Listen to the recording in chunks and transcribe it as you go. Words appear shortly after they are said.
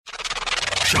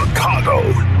Chicago.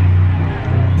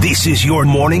 This is your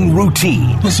morning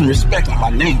routine. Put some respect on my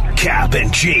name. Cap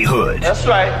and J Hood. That's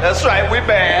right, we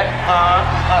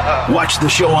bad. Watch the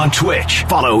show on Twitch.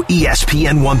 Follow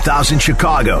ESPN 1000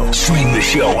 Chicago. Stream the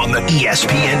show on the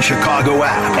ESPN Chicago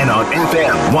app and on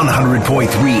FM 100.3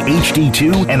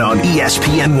 HD2 and on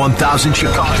ESPN 1000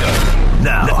 Chicago.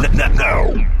 Now.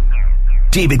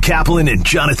 David Kaplan and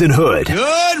Jonathan Hood.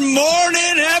 Good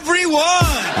morning,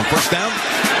 everyone. On first down,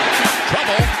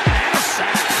 trouble.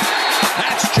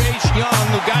 That's Chase Young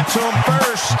who got to him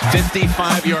first.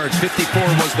 55 yards, 54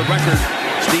 was the record.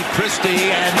 Steve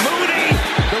Christie and Moody,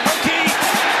 the rookie,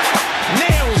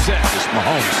 nails it. This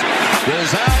Mahomes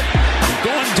goes out,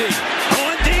 going deep,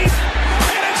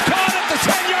 and it's caught at the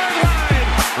 10-yard line.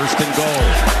 First and goal.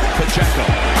 Pacheco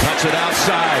cuts it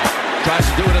outside, tries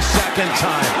to do it a second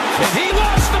time, and he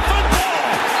lost the football,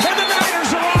 and the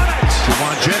Niners are on it.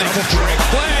 Juwan Jennings, a trick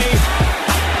play.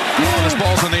 This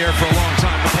ball's in the air for a long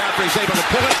time. McCaffrey's able to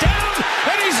pull it down,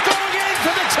 and he's going in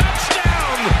for the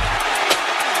touchdown.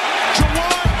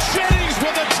 Juwan Jennings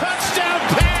with a touchdown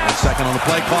pass. Second on the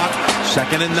play clock.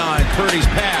 2nd and 9. Purdy's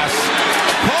pass.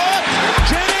 Caught.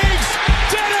 Jennings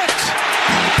did it.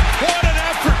 What an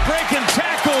effort breaking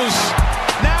tackles.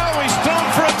 Now he's thrown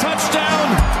for a touchdown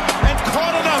and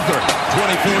caught another.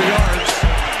 24 yards.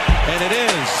 And it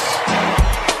is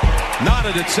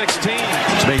knotted at 16.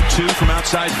 He's made 2 from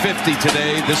outside 50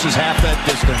 today. This is half that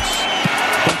distance.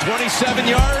 From 27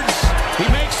 yards, he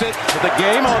makes it. With the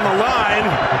game on the line.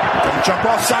 Jump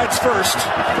off sides first.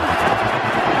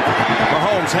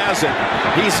 Mahomes has it.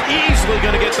 He's easily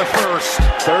going to get the first.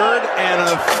 3rd and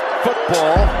a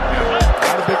football.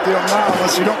 Not a big deal now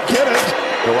unless you don't get it.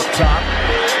 Go up top.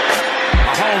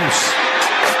 Mahomes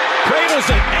cradles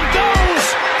it and goes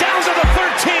down to the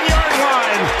 13-yard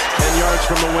line. 10 yards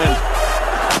from the win.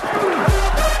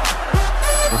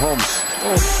 Mahomes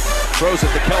throws it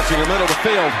to Kelsey in the middle of the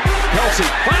field. Kelsey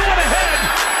plowing ahead.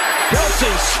 Kelsey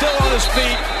still on his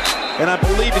feet. And I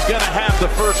believe he's going to have the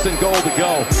 1st and goal to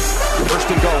go.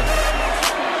 1st and goal.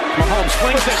 Mahomes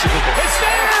flings it. It's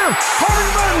there!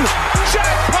 Hardman!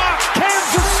 Jackpot!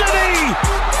 Kansas City!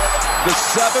 The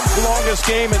 7th longest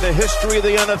game in the history of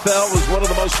the NFL was one of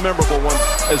the most memorable ones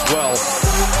as well.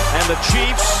 And the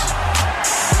Chiefs,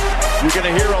 you're going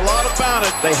to hear a lot about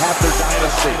it. They have their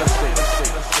dynasty.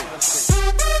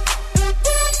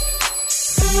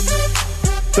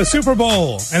 The Super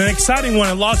Bowl, and an exciting one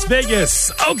in Las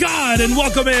Vegas. Oh, God, and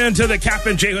welcome into the Cap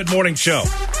and J Hood Morning Show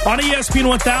on ESPN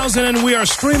 1000, and we are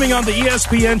streaming on the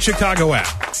ESPN Chicago app.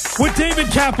 With David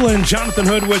Kaplan and Jonathan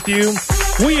Hood with you,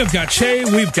 we have got Shay,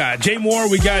 we've got Jay Moore,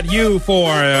 we got you for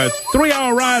a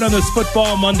 3-hour ride on this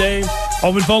football Monday.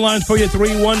 Open phone lines for you,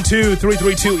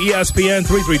 312-332-ESPN,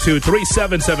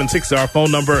 332-3776, our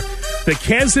phone number. The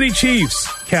Kanas City Chiefs,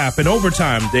 Cap, in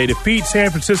overtime, they defeat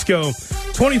San Francisco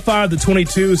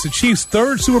 25-22. It's the Chiefs'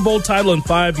 3rd Super Bowl title in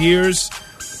 5 years.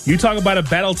 You talk about a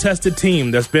battle-tested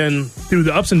team that's been through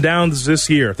the ups and downs this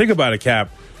year. Think about it, Cap.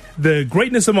 The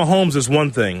greatness of Mahomes is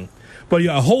one thing, but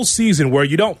a whole season where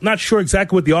not sure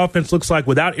exactly what the offense looks like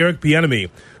without Eric Bieniemy,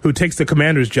 who takes the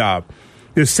commander's job.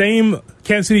 The same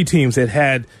Kansas City teams that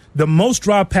had the most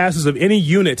drop passes of any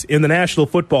unit in the National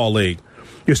Football League.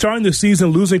 You're starting the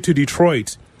season losing to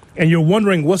Detroit, and you're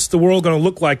wondering what's the world going to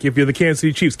look like if you're the Kansas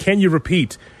City Chiefs. Can you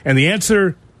repeat? And the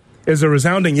answer is a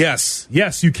resounding yes.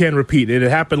 Yes, you can repeat. It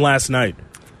happened last night.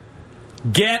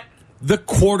 Get the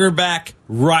quarterback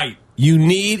right. You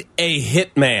need a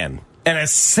hitman, an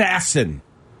assassin,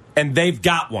 and they've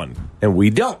got one, and we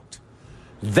don't.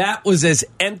 That was as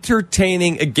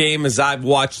entertaining a game as I've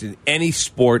watched in any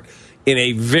sport in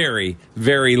a very,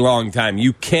 very long time.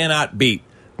 You cannot beat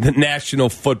the National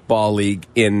Football League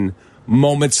in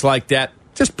moments like that.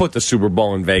 Just put the Super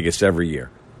Bowl in Vegas every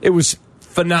year. It was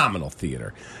phenomenal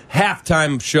theater.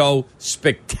 Halftime show,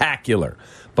 spectacular.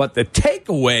 But the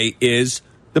takeaway is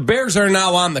the Bears are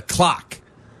now on the clock.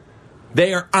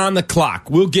 They are on the clock.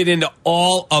 We'll get into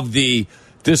all of the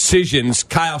decisions.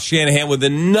 Kyle Shanahan with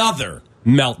another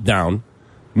meltdown.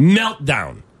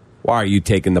 Why are you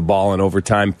taking the ball in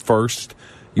overtime first?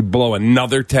 You blow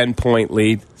another 10-point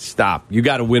lead. Stop. You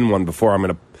got to win one before I'm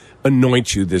going to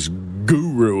anoint you this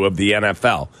guru of the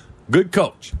NFL. Good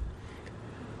coach.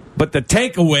 But the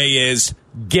takeaway is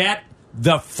get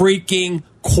the freaking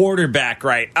quarterback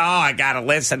right. Oh, I got to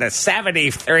listen to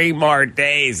 73 more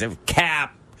days of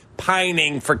Cap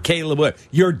pining for Caleb Wood.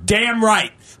 You're damn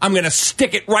right. I'm going to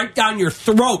stick it right down your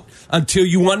throat until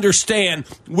you understand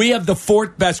we have the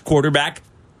 4th best quarterback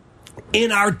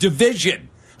in our division.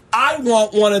 I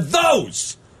want one of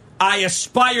those. I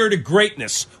aspire to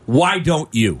greatness. Why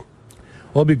don't you?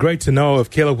 Well, it'd be great to know if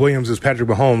Caleb Williams is Patrick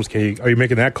Mahomes. Are you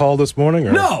making that call this morning?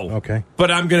 Or? No. Okay. But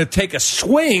I'm going to take a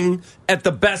swing at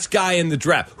the best guy in the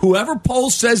draft. Whoever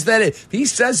polls says that, if he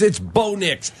says it's Bo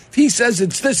Nix, if he says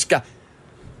it's this guy,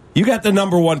 you got the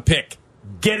number one pick.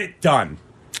 Get it done.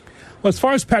 Well, as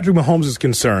far as Patrick Mahomes is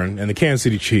concerned and the Kansas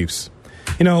City Chiefs,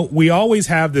 we always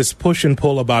have this push and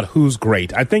pull about who's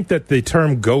great. I think that the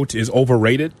term GOAT is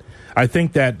overrated. I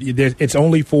think that it's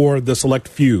only for the select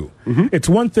few. Mm-hmm. It's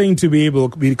one thing to be able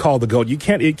to be called the GOAT.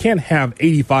 It can't have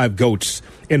 85 GOATs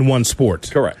in one sport.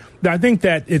 Correct. I think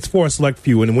that it's for a select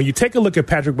few. And when you take a look at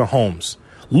Patrick Mahomes,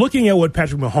 looking at what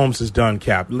Patrick Mahomes has done,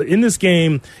 Cap, in this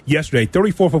game yesterday,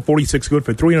 34 for 46, good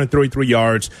for 333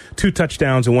 yards, 2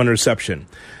 touchdowns, and 1 interception.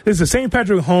 This is the same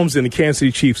Patrick Mahomes in the Kansas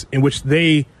City Chiefs in which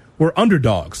they were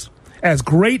underdogs. As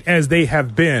great as they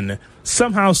have been,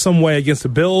 somehow, some way, against the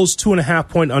Bills,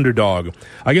 2.5-point underdog.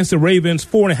 Against the Ravens,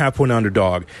 4.5-point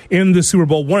underdog. In the Super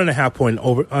Bowl, 1.5-point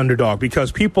underdog,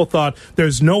 because people thought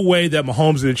there's no way that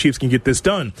Mahomes and the Chiefs can get this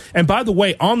done. And by the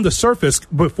way, on the surface,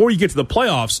 before you get to the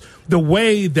playoffs, the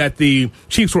way that the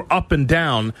Chiefs were up and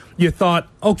down, you thought,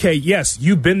 okay, yes,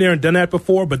 you've been there and done that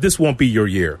before, but this won't be your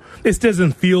year. This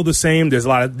doesn't feel the same. There's a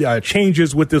lot of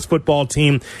changes with this football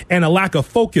team and a lack of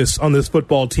focus on this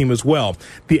football team as well.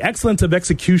 The excellence of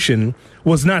execution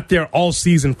was not there all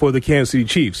season for the Kansas City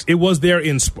Chiefs. It was there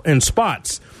in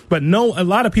spots. But no, a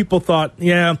lot of people thought,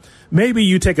 yeah, maybe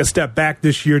you take a step back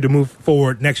this year to move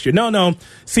forward next year. No.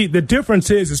 See, the difference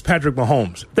is Patrick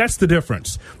Mahomes. That's the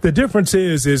difference. The difference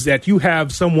is that you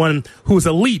have someone who's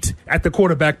elite at the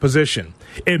quarterback position.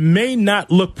 It may not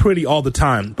look pretty all the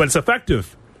time, but it's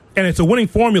effective. And it's a winning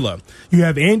formula. You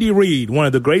have Andy Reid, one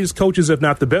of the greatest coaches, if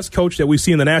not the best coach that we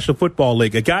see in the National Football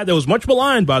League. A guy that was much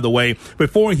maligned, by the way,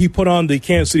 before he put on the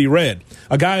Kansas City Red.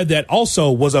 A guy that also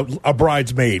was a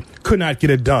bridesmaid, could not get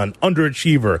it done,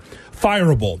 underachiever,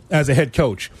 fireable as a head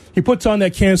coach. He puts on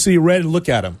that Kansas City Red and look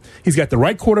at him. He's got the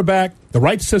right quarterback, the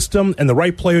right system, and the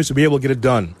right players to be able to get it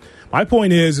done. My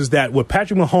point is that with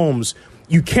Patrick Mahomes,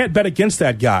 you can't bet against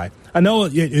that guy. I know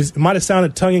it might have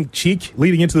sounded tongue-in-cheek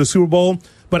leading into the Super Bowl,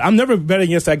 but I'm never betting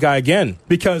against that guy again,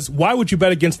 because why would you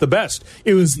bet against the best?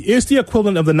 It's the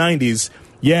equivalent of the 90s.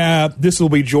 Yeah, this will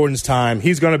be Jordan's time.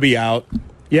 He's going to be out.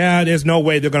 Yeah, there's no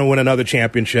way they're going to win another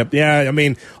championship. Yeah, I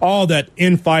mean, all that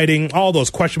infighting, all those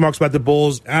question marks about the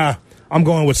Bulls. I'm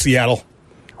going with Seattle.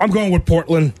 I'm going with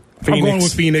Portland. Phoenix. I'm going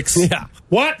with Phoenix. Yeah.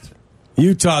 What?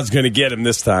 Utah's going to get him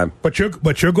this time. But you're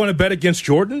going to bet against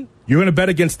Jordan? You're going to bet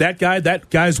against that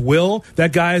guy's will,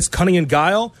 that guy's cunning and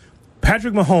guile?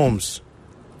 Patrick Mahomes,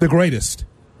 the greatest.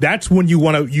 That's when you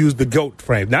want to use the GOAT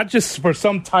frame. Not just for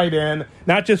some tight end,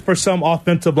 not just for some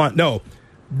offensive line. No,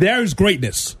 there's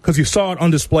greatness, because you saw it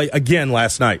on display again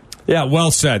last night. Yeah,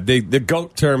 well said. The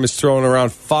GOAT term is thrown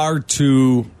around far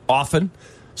too often.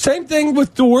 Same thing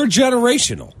with the word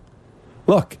generational.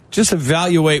 Look, just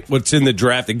evaluate what's in the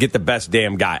draft and get the best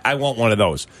damn guy. I want one of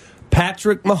those.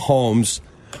 Patrick Mahomes,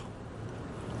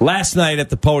 last night at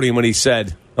the podium when he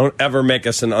said, "Don't ever make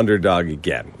us an underdog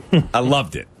again." I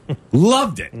loved it.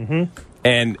 Loved it. Mm-hmm.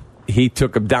 And he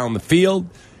took him down the field.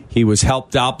 He was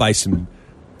helped out by some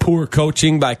poor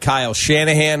coaching by Kyle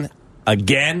Shanahan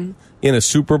again in a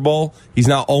Super Bowl. He's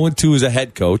now 0-2 as a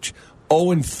head coach,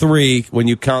 0-3 when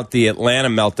you count the Atlanta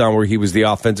meltdown where he was the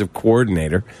offensive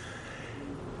coordinator.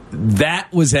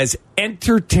 That was as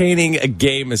entertaining a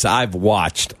game as I've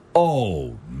watched.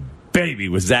 Oh, baby,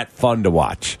 was that fun to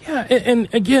watch. Yeah,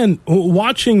 and again,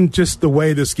 watching just the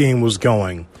way this game was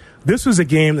going, this was a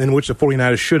game in which the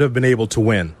 49ers should have been able to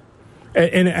win.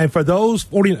 And for those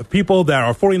people that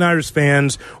are 49ers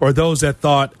fans, or those that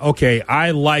thought, okay,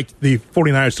 I like the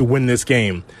 49ers to win this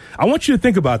game, I want you to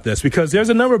think about this, because there's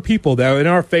a number of people that are in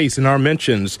our face, in our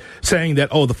mentions, saying that,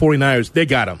 oh, the 49ers, they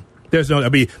got them.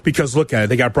 Because look at it,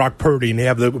 they got Brock Purdy, and they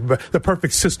have the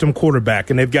perfect system quarterback,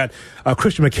 and they've got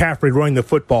Christian McCaffrey running the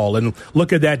football, and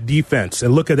look at that defense,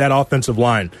 and look at that offensive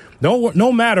line.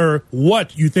 No matter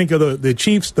what you think of the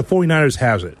Chiefs, the 49ers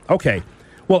has it. Okay.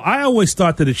 Well, I always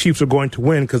thought that the Chiefs were going to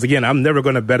win because, again, I'm never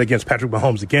going to bet against Patrick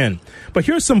Mahomes again. But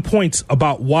here's some points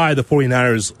about why the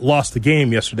 49ers lost the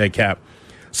game yesterday, Cap.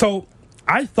 So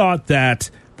I thought that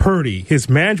Purdy, his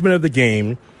management of the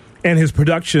game and his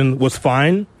production was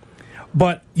fine.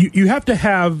 But you have to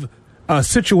have a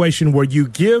situation where you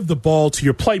give the ball to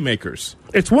your playmakers.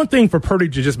 It's one thing for Purdy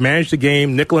to just manage the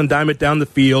game, nickel and dime it down the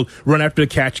field, run after the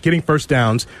catch, getting first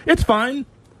downs. It's fine.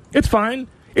 It's fine.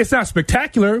 It's not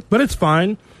spectacular, but it's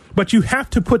fine. But you have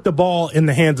to put the ball in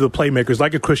the hands of the playmakers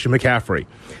like a Christian McCaffrey.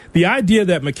 The idea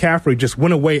that McCaffrey just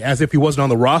went away as if he wasn't on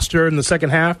the roster in the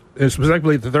second half,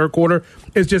 specifically the third quarter,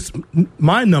 is just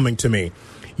mind-numbing to me.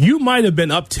 You might have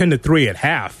been up 10-3 at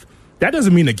half, that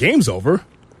doesn't mean the game's over.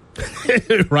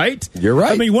 Right? You're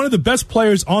right. I mean, one of the best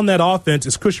players on that offense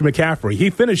is Christian McCaffrey. He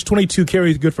finished 22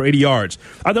 carries, good for 80 yards.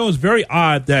 I thought it was very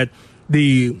odd that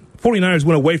the 49ers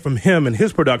went away from him and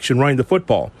his production running the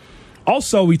football.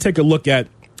 Also, we take a look at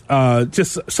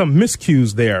just some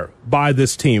miscues there by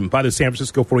this team, by the San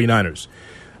Francisco 49ers.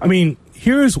 I mean,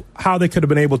 here's how they could have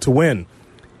been able to win.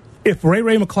 If Ray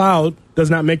McCloud does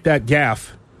not make that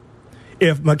gaffe,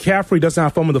 if McCaffrey does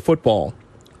not fumble the football,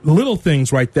 little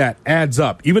things like that adds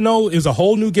up. Even though it's a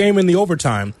whole new game in the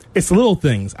overtime, it's little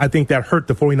things, I think, that hurt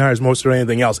the 49ers most than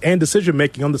anything else, and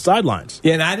decision-making on the sidelines.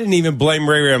 Yeah, and I didn't even blame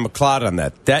Ray McCloud on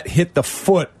that. That hit the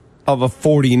foot of a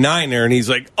 49er, and he's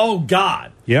like, oh,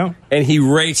 God. Yeah. And he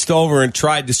raced over and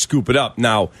tried to scoop it up.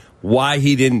 Now, why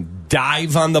he didn't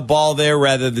dive on the ball there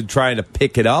rather than trying to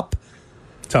pick it up?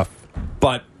 Tough.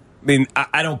 But, I mean,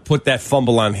 I don't put that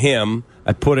fumble on him.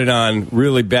 I put it on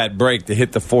really bad break to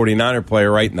hit the 49er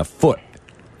player right in the foot.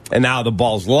 And now the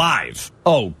ball's live.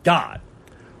 Oh, God.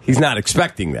 He's not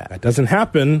expecting that. That doesn't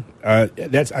happen.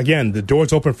 That's, again, the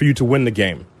door's open for you to win the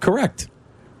game. Correct.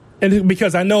 And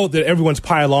because I know that everyone's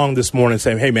pile on this morning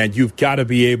saying, hey, man, you've got to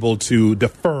be able to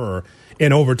defer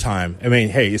in overtime. I mean,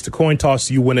 hey, it's the coin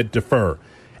toss. You win it, defer.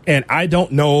 And I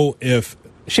don't know if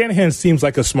Shanahan seems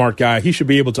like a smart guy. He should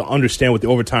be able to understand what the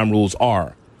overtime rules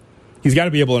are. He's got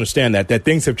to be able to understand that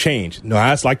things have changed. No,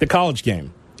 that's like the college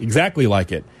game. Exactly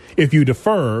like it. If you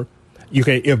defer,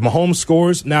 if Mahomes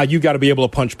scores, now you've got to be able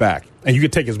to punch back. And you can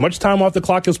take as much time off the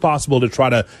clock as possible to try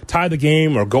to tie the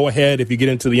game or go ahead if you get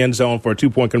into the end zone for a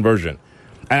 2-point conversion.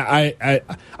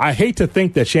 I hate to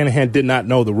think that Shanahan did not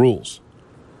know the rules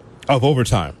of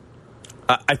overtime.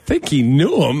 I think he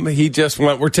knew them. He just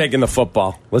went, we're taking the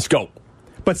football. Let's go.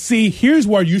 But see, here's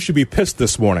where you should be pissed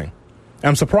this morning.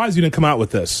 I'm surprised you didn't come out with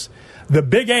this. The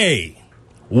big A.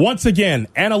 Once again,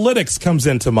 analytics comes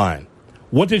into mind.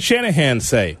 What did Shanahan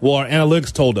say? Well, our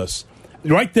analytics told us.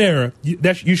 Right there,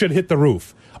 you should hit the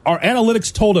roof. Our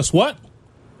analytics told us what?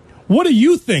 What do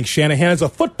you think, Shanahan, as a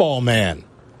football man?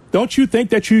 Don't you think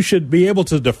that you should be able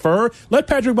to defer? Let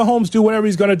Patrick Mahomes do whatever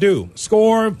he's going to do.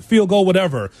 Score, field goal,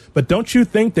 whatever. But don't you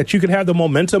think that you could have the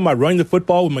momentum by running the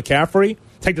football with McCaffrey?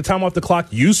 Take the time off the clock,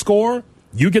 you score,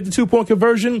 you get the 2-point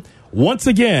conversion. Once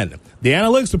again, the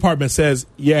analytics department says,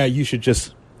 yeah, you should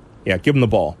just, give him the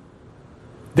ball.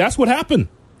 That's what happened.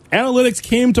 Analytics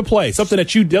came to play, something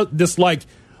that you dislike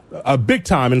big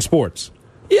time in sports.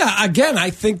 Yeah, again, I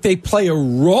think they play a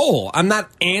role. I'm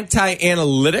not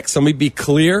anti-analytics, let me be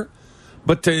clear.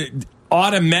 But to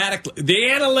automatically, the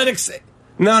analytics,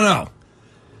 no.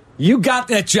 You got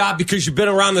that job because you've been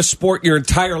around the sport your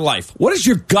entire life. What does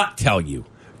your gut tell you?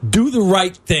 Do the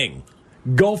right thing.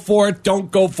 Go for it,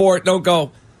 don't go for it, don't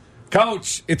go.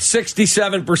 Coach, it's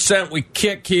 67% we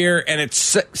kick here, and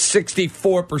it's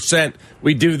 64%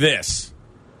 we do this.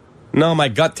 No, my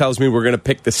gut tells me we're going to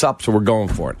pick this up, so we're going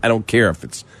for it. I don't care if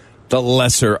it's the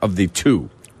lesser of the two.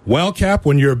 Well, Cap,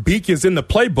 when your beak is in the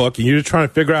playbook and you're just trying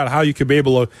to figure out how you could be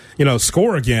able to,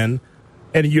 score again,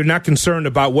 and you're not concerned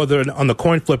about whether on the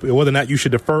coin flip whether or not you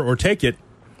should defer or take it,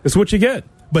 it's what you get.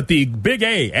 But the big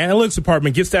A analytics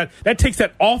department gets that takes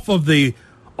that off of the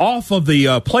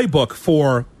playbook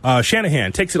for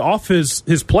Shanahan, takes it off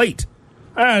his plate.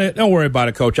 Don't worry about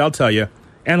it, Coach. I'll tell you.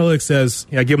 Analytics says,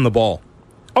 give him the ball.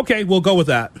 Okay, we'll go with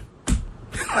that.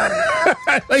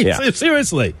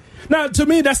 Seriously. Now, to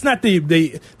me, that's not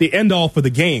the end all for the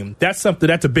game. That's a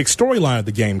big storyline of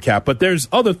the game, Cap. But there's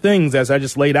other things, as I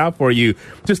just laid out for you.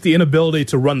 Just the inability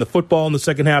to run the football in the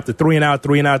second half, the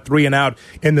 3-and-out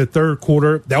in the third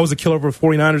quarter. That was a killer for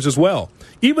 49ers as well.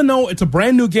 Even though it's a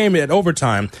brand new game at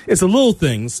overtime, it's the little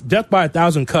things, death by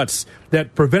 1,000 cuts,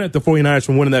 that prevented the 49ers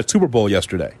from winning that Super Bowl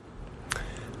yesterday.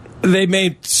 They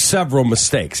made several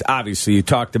mistakes. Obviously, you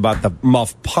talked about the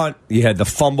muff punt. You had the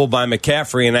fumble by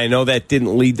McCaffrey, and I know that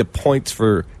didn't lead to points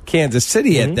for Kansas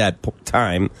City at that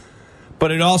time, but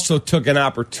it also took an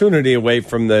opportunity away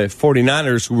from the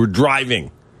 49ers who were driving.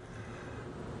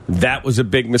 That was a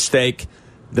big mistake.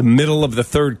 The middle of the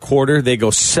third quarter, they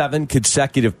go 7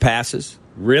 consecutive passes.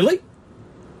 Really?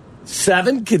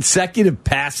 7 consecutive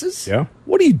passes? Yeah.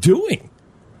 What are you doing?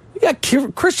 You got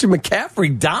Christian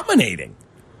McCaffrey dominating.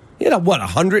 He had,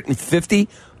 150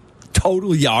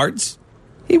 total yards?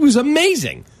 He was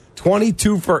amazing.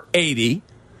 22 for 80.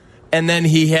 And then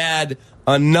he had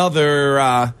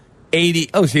another 80.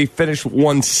 Oh, so he finished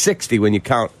 160 when you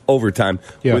count overtime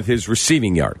with his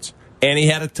receiving yards. And he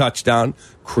had a touchdown.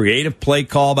 Creative play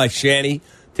call by Shanny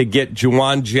to get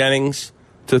Juwan Jennings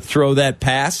to throw that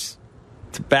pass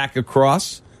to back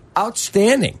across.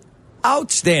 Outstanding.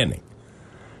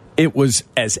 It was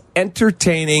as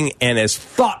entertaining and as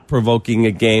thought-provoking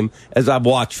a game as I've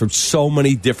watched from so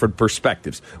many different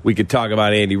perspectives. We could talk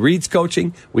about Andy Reid's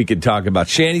coaching. We could talk about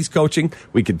Shanny's coaching.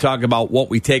 We could talk about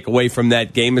what we take away from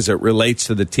that game as it relates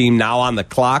to the team now on the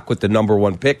clock with the number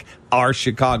 1 pick, our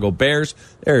Chicago Bears.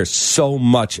 There's so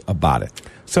much about it.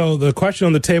 So the question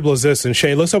on the table is this, and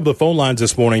Shay, let's open the phone lines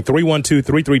this morning,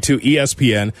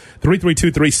 312-332-ESPN,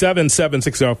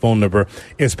 332-3776, our phone number.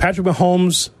 Is Patrick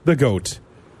Mahomes the GOAT?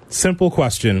 Simple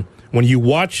question. When you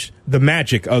watch the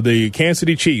magic of the Kansas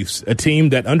City Chiefs, a team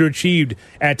that underachieved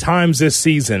at times this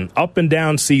season, up and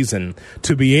down season,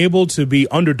 to be able to be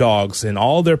underdogs in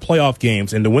all their playoff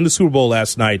games and to win the Super Bowl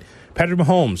last night, Patrick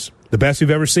Mahomes, the best you've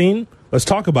ever seen? Let's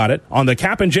talk about it on the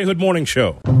Cap and J Hood Morning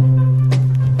Show.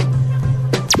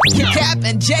 Cap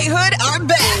and J Hood are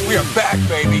back. We are back,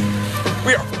 baby.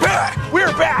 We are back. We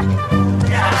are back.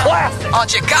 Classic. On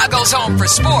Chicago's home for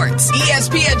sports,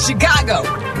 ESPN Chicago.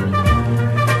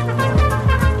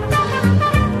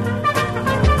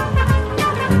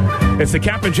 It's the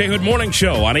Cap and J Hood Morning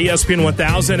Show on ESPN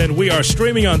 1000, and we are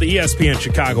streaming on the ESPN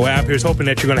Chicago app. Here's hoping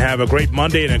that you're going to have a great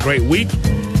Monday and a great week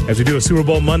as we do a Super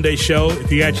Bowl Monday show.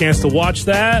 If you got a chance to watch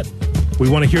that, we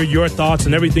want to hear your thoughts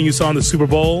on everything you saw in the Super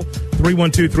Bowl.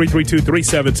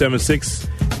 312-332-3776.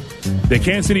 The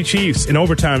Kansas City Chiefs in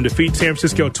overtime defeat San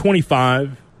Francisco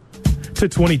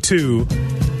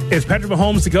 25-22. Is Patrick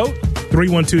Mahomes the GOAT?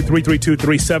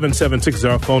 312-332-3776 is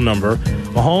our phone number.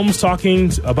 Mahomes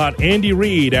talking about Andy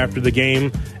Reid after the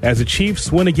game as the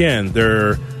Chiefs win again.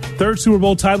 Their third Super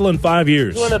Bowl title in 5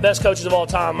 years. He's one of the best coaches of all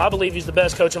time. I believe he's the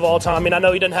best coach of all time. I mean, I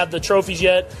know he doesn't have the trophies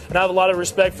yet, and I have a lot of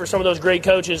respect for some of those great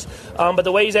coaches. But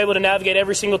the way he's able to navigate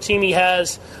every single team he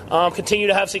has, continue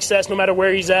to have success no matter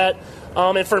where he's at.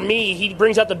 And for me, he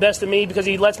brings out the best in me because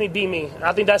he lets me be me. And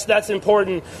I think that's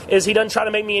important, is he doesn't try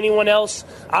to make me anyone else.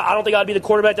 I don't think I'd be the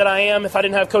quarterback that I am if I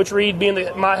didn't have Coach Reid being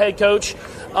my head coach.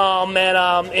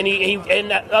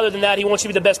 And other than that, he wants you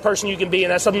to be the best person you can be,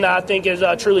 and that's something that I think is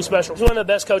truly special. He's one of the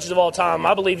best coaches of all time.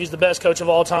 I believe he's the best coach of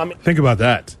all time. Think about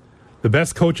that. The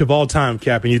best coach of all time,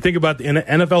 Cap. And you think about the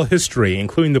NFL history,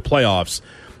 including the playoffs.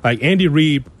 Like, Andy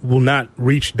Reid will not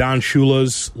reach Don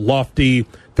Shula's lofty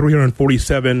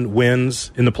 347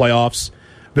 wins in the playoffs.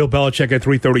 Bill Belichick at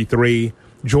 333.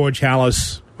 George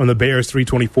Halas on the Bears,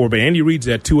 324. But Andy Reid's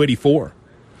at 284.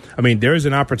 I mean, there's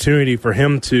an opportunity for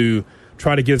him to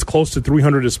try to get as close to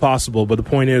 300 as possible. But the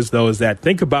point is, though, is that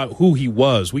think about who he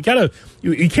was. You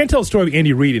can't tell the story of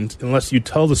Andy Reid unless you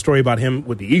tell the story about him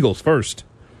with the Eagles first.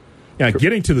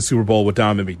 Getting to the Super Bowl with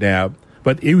Donovan McNabb.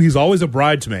 But he's always a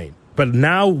bridesmaid. But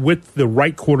now with the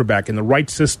right quarterback and the right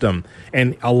system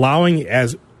and allowing,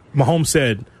 as Mahomes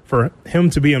said, for him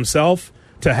to be himself,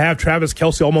 to have Travis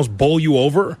Kelce almost bowl you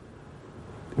over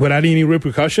without any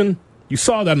repercussion. You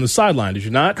saw that on the sideline, did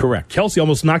you not? Correct. Kelce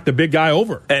almost knocked the big guy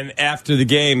over. And after the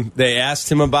game, they asked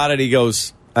him about it. He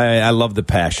goes, I love the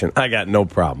passion. I got no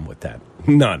problem with that.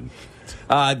 None.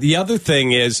 The other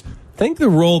thing is, think the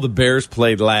role the Bears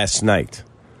played last night,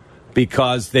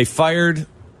 because they fired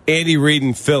Andy Reid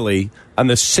in Philly on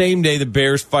the same day the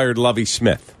Bears fired Lovie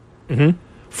Smith. Mm-hmm.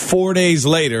 4 days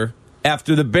later,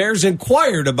 after the Bears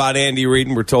inquired about Andy Reid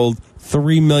and were told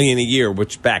 $3 million a year,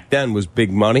 which back then was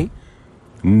big money,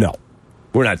 no,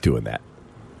 we're not doing that.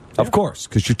 Yeah. Of course,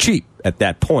 because you're cheap at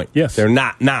that point. Yes. They're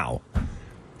not now.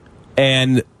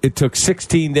 And it took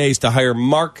 16 days to hire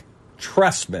Mark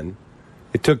Trestman.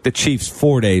 It took the Chiefs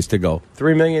 4 days to go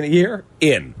 $3 million a year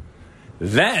in.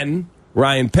 Then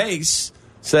Ryan Pace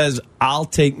says, I'll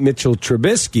take Mitchell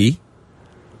Trubisky,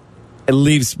 and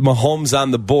leaves Mahomes on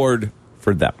the board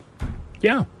for them.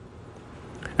 Yeah.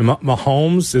 And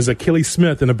Mahomes is Achilles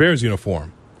Smith in a Bears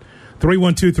uniform.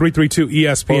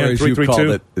 312-332-ESPN. Or as you called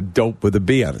it, the dope with a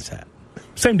B on his hat.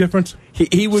 Same difference.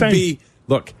 He would be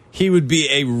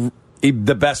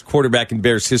the best quarterback in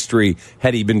Bears history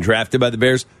had he been drafted by the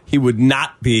Bears. We would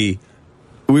not be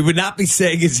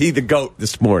saying, is he the GOAT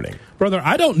this morning? Brother,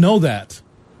 I don't know that.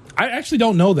 I actually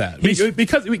don't know that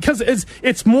because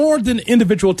it's more than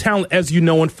individual talent, as you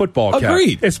know, in football.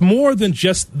 Agreed. Cap. It's more than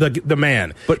just the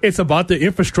man, but it's about the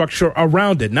infrastructure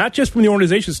around it, not just from the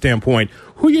organization standpoint.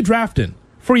 Who you drafting,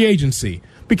 free agency,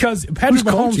 because Patrick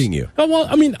Mahomes, coaching you? Oh, well,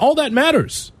 I mean, all that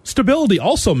matters. Stability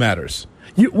also matters.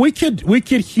 We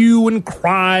could hue and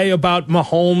cry about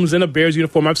Mahomes in a Bears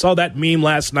uniform. I saw that meme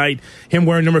last night, him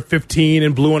wearing number 15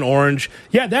 in blue and orange.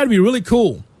 Yeah, that'd be really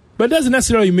cool. But it doesn't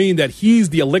necessarily mean that he's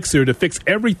the elixir to fix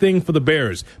everything for the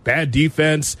Bears. Bad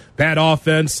defense, bad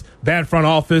offense, bad front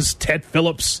office, Ted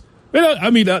Phillips.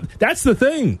 That's the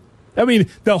thing. I mean,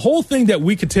 the whole thing that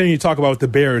we continue to talk about with the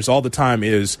Bears all the time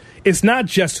is it's not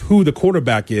just who the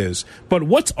quarterback is, but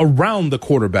what's around the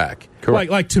quarterback.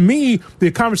 Correct. Like to me,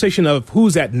 the conversation of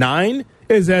who's at 9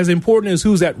 is as important as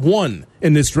who's at 1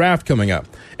 in this draft coming up.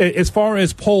 As far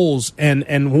as Poles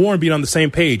and Warren being on the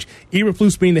same page,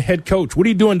 Eberflus being the head coach, what are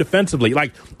you doing defensively?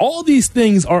 Like, all these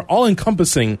things are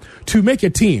all-encompassing to make a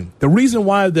team. The reason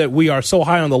why that we are so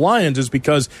high on the Lions is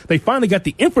because they finally got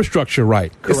the infrastructure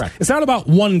right. Correct. It's not about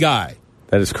one guy.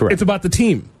 That is correct. It's about the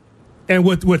team. And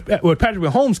with Patrick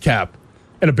Mahomes' cap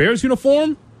and a Bears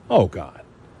uniform, oh, God.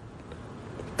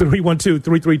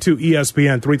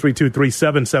 312-332-ESPN,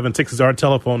 332-3776 is our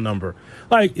telephone number.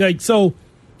 So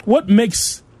what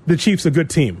makes the Chiefs a good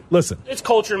team? Listen. It's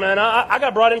culture, man. I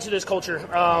got brought into this culture.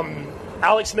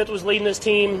 Alex Smith was leading this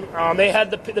team. They had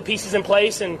the pieces in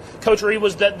place, and Coach Reed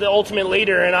was the ultimate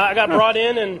leader. And I got brought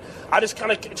in, and I just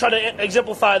kind of try to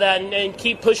exemplify that and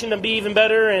keep pushing to be even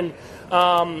better. And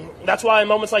that's why in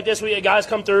moments like this, guys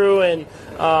come through, and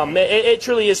it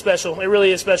truly is special. It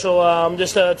really is special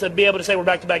just to be able to say we're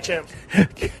back-to-back champs.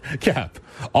 Cap,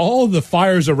 all the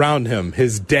fires around him,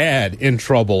 his dad in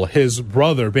trouble, his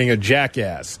brother being a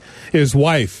jackass, his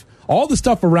wife, all the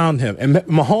stuff around him. And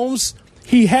Mahomes,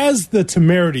 he has the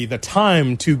temerity, the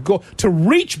time to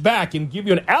reach back and give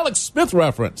you an Alex Smith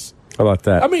reference. How about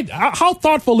that? I mean, how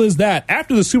thoughtful is that?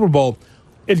 After the Super Bowl,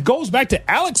 it goes back to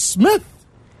Alex Smith.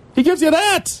 He gives you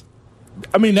that.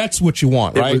 I mean, that's what you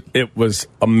want, right? It was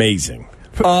amazing.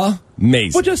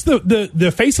 Amazing. Well, just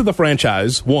the face of the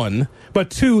franchise, 1, but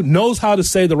 2, knows how to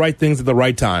say the right things at the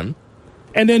right time,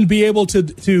 and then be able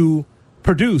to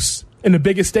produce in the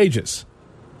biggest stages.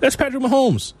 That's Patrick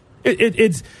Mahomes.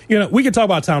 It's we can talk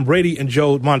about Tom Brady and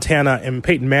Joe Montana and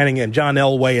Peyton Manning and John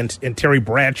Elway and Terry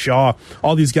Bradshaw,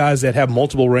 all these guys that have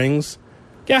multiple rings.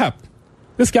 Yeah,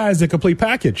 this guy is the complete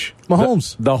package.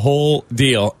 Mahomes. The whole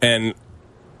deal. And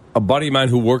a buddy of mine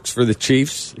who works for the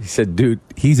Chiefs, he said, dude,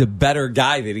 he's a better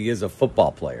guy than he is a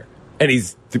football player. And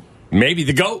he's maybe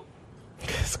the GOAT.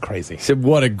 It's crazy. He said,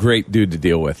 what a great dude to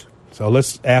deal with. So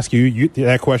let's ask you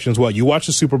that question as well. You watched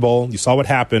the Super Bowl. You saw what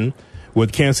happened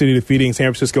with Kansas City defeating San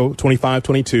Francisco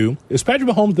 25-22. Is Patrick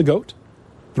Mahomes the GOAT?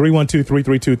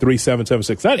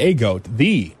 312-332-3776. Not a GOAT,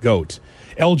 the GOAT.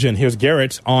 Elgin, here's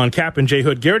Garrett on Cap and J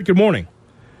Hood. Garrett, good morning.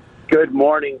 Good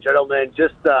morning, gentlemen.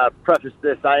 Just preface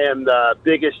this, I am the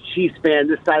biggest Chiefs fan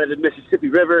this side of the Mississippi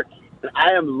River, and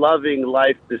I am loving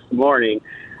life this morning.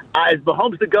 Is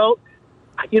Mahomes the GOAT?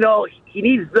 He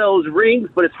needs those rings,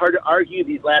 but it's hard to argue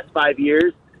these last 5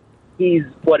 years. He's,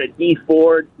 a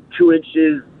D4, 2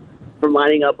 inches from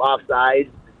lining up offside,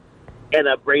 and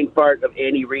a brain fart of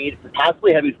Andy Reid,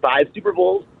 possibly having 5 Super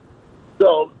Bowls.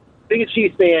 So, being a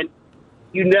Chiefs fan,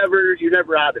 you're never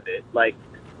out of it.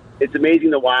 It's amazing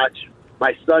to watch.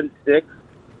 My son's 6.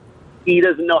 He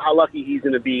doesn't know how lucky he's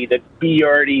going to be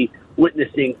already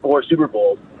witnessing 4 Super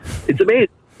Bowls. It's amazing,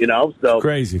 So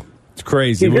Crazy. It's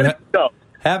crazy.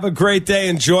 Have a great day.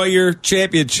 Enjoy your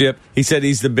championship. He said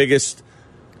he's the biggest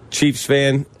Chiefs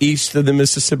fan east of the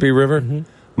Mississippi River.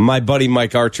 Mm-hmm. My buddy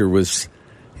Mike Archer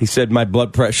he said my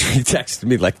blood pressure, he texted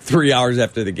me 3 hours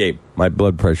after the game. My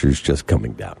blood pressure is just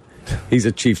coming down. He's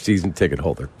a Chiefs season ticket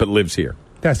holder, but lives here.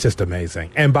 That's just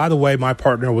amazing. And by the way, my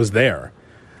partner was there.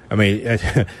 I mean,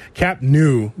 Cap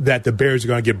knew that the Bears are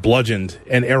going to get bludgeoned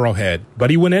in Arrowhead, but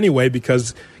he went anyway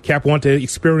because Cap wanted to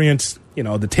experience, the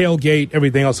tailgate,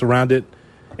 everything else around it,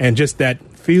 and just that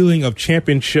feeling of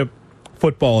championship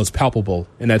football is palpable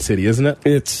in that city, isn't it?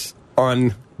 It's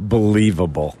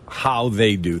unbelievable how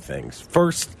they do things.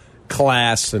 First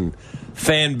class, and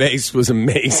fan base was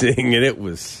amazing, and it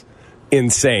was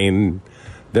insane.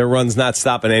 Their run's not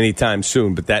stopping anytime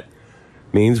soon, but that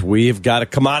means we have got to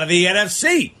come out of the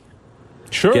NFC.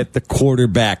 Sure. Get the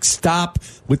quarterback. Stop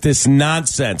with this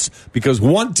nonsense. Because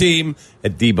one team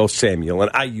at Deebo Samuel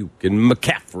and Ayuk and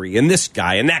McCaffrey and this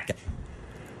guy and that guy,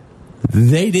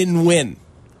 they didn't win.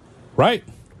 Right.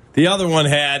 The other one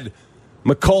had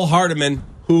McCole Hardman,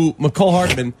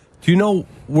 do you know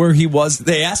where he was?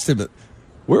 They asked him,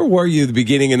 where were you at the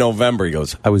beginning of November? He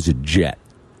goes, I was a Jet.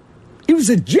 He was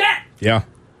a Jet. Yeah.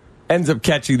 Ends up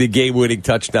catching the game-winning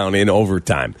touchdown in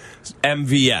overtime.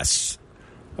 MVS.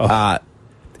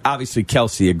 Obviously,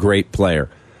 Kelsey, a great player.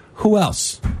 Who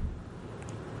else?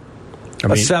 A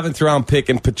 7th-round pick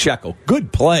in Pacheco.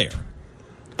 Good player.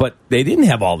 But they didn't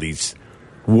have all these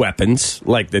weapons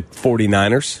like the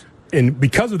 49ers. And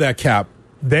because of that, Cap,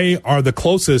 they are the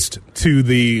closest to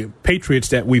the Patriots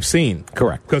that we've seen.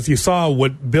 Correct. Because you saw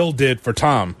what Bill did for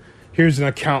Tom. Here's an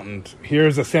accountant.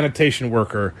 Here's a sanitation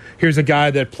worker. Here's a guy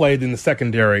that played in the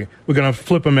secondary. We're going to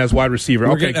flip him as wide receiver.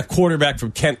 We're getting a quarterback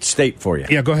from Kent State for you.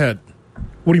 Yeah, go ahead.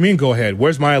 What do you mean, go ahead?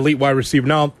 Where's my elite wide receiver?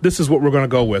 No, this is what we're going to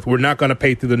go with. We're not going to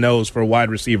pay through the nose for wide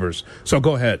receivers. So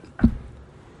go ahead.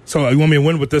 So you want me to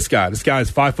win with this guy? This guy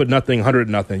is 5'0",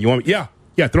 100 You want me?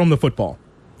 Yeah, throw him the football.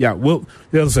 Yeah,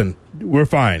 listen, we're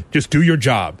fine. Just do your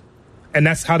job. And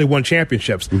that's how they won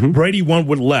championships. Mm-hmm. Brady won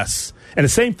with less. And the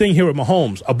same thing here with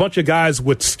Mahomes. A bunch of guys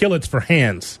with skillets for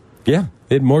hands. Yeah,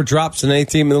 they had more drops than any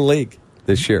team in the league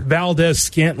this year. Valdez,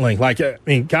 Scantling,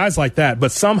 guys like that.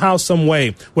 But somehow, some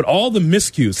way, with all the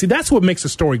miscues. See, that's what makes the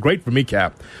story great for me,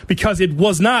 Cap. Because it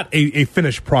was not a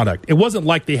finished product. It wasn't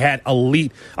like they had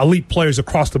elite players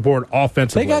across the board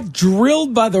offensively. They got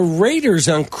drilled by the Raiders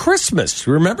on Christmas.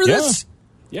 Remember this?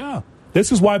 Yeah.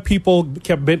 This is why people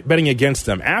kept betting against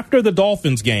them. After the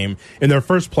Dolphins game, in their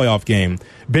first playoff game,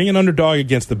 being an underdog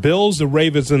against the Bills, the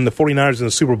Ravens, and the 49ers in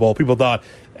the Super Bowl, people thought,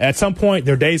 at some point,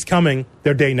 their day's coming.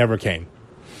 Their day never came.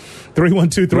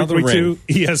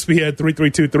 312-332-ESPN,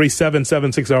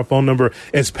 332-3776, our phone number.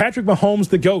 Is Patrick Mahomes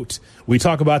the GOAT? We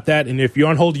talk about that, and if you're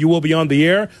on hold, you will be on the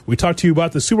air. We talked to you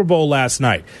about the Super Bowl last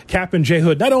night. Cap and J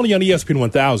Hood, not only on ESPN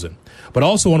 1000, but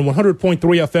also on 100.3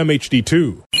 FM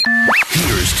HD2.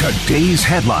 Here's today's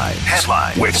headline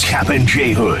with Cap and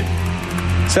J Hood.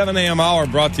 7 a.m. hour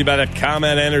brought to you by the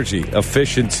ComEd Energy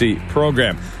Efficiency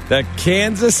Program. The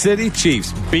Kansas City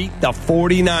Chiefs beat the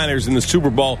 49ers in the Super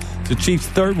Bowl. The Chiefs'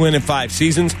 third win in 5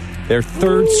 seasons. Their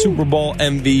third Super Bowl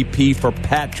MVP for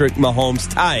Patrick Mahomes,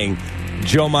 tying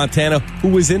Joe Montana, who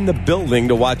was in the building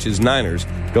to watch his Niners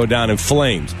go down in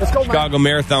flames. Chicago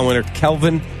Marathon winner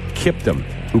Kelvin Kiptum,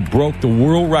 who broke the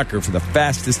world record for the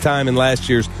fastest time in last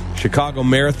year's Chicago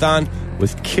Marathon,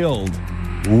 was killed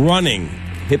running,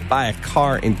 hit by a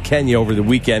car in Kenya over the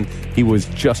weekend. He was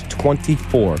just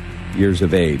 24 years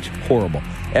of age. Horrible.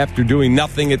 After doing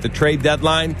nothing at the trade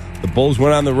deadline, the Bulls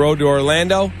went on the road to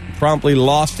Orlando, promptly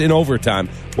lost in overtime,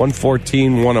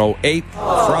 114-108.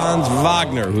 Franz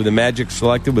Wagner, who the Magic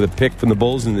selected with a pick from the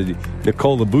Bulls in the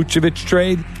Nikola Vucevic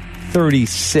trade,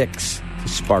 36 to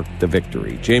spark the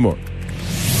victory. Jay Moore.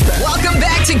 Welcome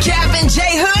back to Cap and J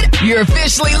Hood. You're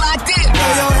officially locked in. Throw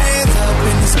your hands up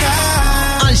in the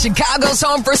sky. On Chicago's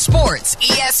home for sports,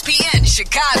 ESPN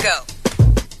Chicago.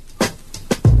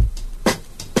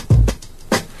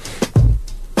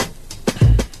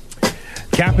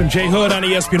 Cap and J Hood on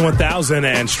ESPN 1000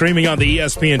 and streaming on the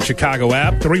ESPN Chicago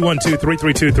app.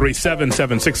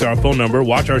 312-332-3776, our phone number.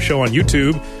 Watch our show on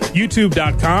YouTube,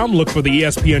 youtube.com. Look for the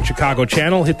ESPN Chicago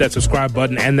channel. Hit that subscribe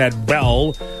button and that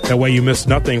bell. That way you miss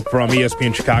nothing from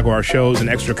ESPN Chicago, our shows, and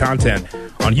extra content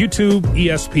on YouTube,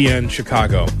 ESPN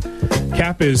Chicago.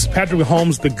 Cap, is Patrick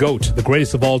Mahomes the GOAT, the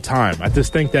greatest of all time? I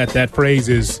just think that phrase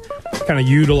is kind of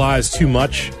utilized too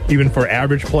much, even for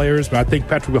average players. But I think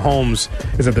Patrick Mahomes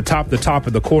is at the top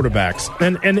of the quarterbacks.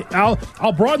 And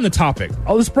I'll broaden the topic.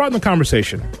 Let's broaden the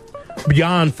conversation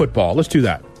beyond football. Let's do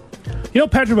that. You know,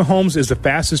 Patrick Mahomes is the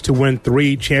fastest to win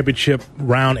 3 championship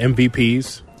round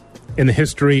MVPs in the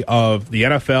history of the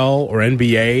NFL or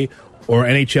NBA or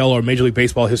NHL or Major League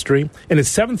Baseball history. In his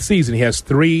 7th season, he has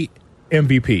 3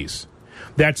 MVPs.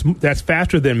 That's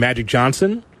faster than Magic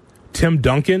Johnson, Tim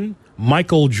Duncan,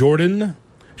 Michael Jordan,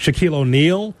 Shaquille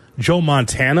O'Neal, Joe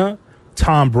Montana,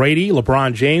 Tom Brady,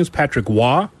 LeBron James, Patrick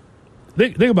Waugh.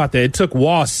 Think about that. It took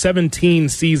Waugh 17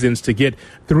 seasons to get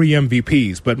 3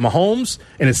 MVPs. But Mahomes,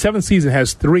 in his 7th season,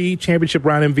 has 3 championship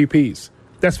round MVPs.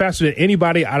 That's faster than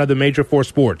anybody out of the major 4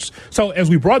 sports. So as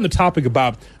we broaden the topic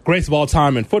about greatest of all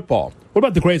time in football, what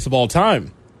about the greatest of all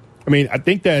time? I mean, I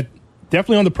think that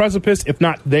definitely on the precipice, if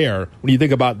not there, when you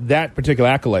think about that particular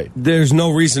accolade. There's no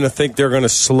reason to think they're going to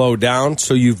slow down,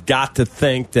 so you've got to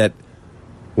think that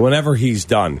whenever he's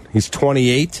done, he's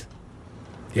 28.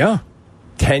 Yeah.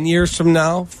 10 years from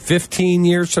now, 15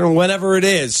 years from now, whenever it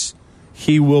is,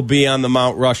 he will be on the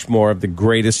Mount Rushmore of the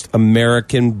greatest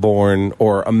American-born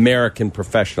or American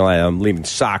professional. I'm leaving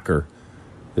soccer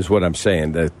is what I'm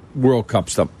saying. The World Cup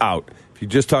stuff out. If you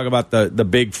just talk about the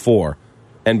big 4,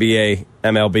 NBA,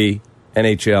 MLB,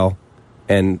 NHL,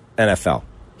 and NFL,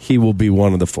 he will be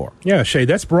one of the 4. Yeah, Shay,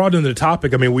 that's broad into the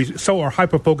topic. I mean, we are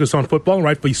hyper-focused on football,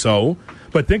 rightfully so,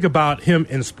 but think about him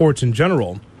in sports in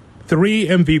general. 3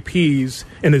 MVPs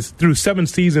through 7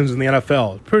 seasons in the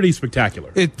NFL. Pretty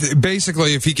spectacular.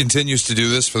 Basically, if he continues to do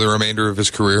this for the remainder of his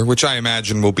career, which I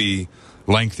imagine will be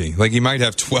lengthy, like he might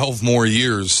have 12 more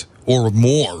years or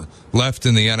more left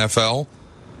in the NFL.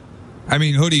 I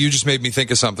mean, Hoodie, you just made me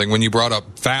think of something when you brought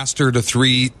up faster to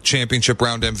 3 championship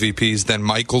round MVPs than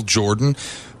Michael Jordan.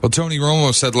 Well, Tony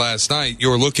Romo said last night,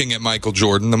 you're looking at Michael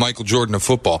Jordan, the Michael Jordan of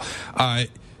football.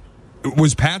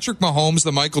 Was Patrick Mahomes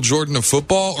the Michael Jordan of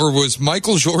football, or was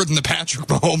Michael Jordan the Patrick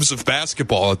Mahomes of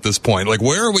basketball at this point? Like,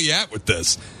 where are we at with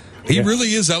this? He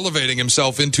really is elevating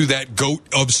himself into that GOAT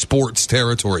of sports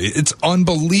territory. It's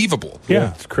unbelievable.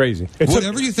 Yeah, it's crazy.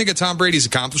 Whatever you think of Tom Brady's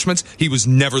accomplishments, he was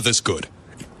never this good.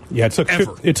 Yeah,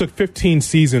 it took 15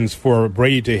 seasons for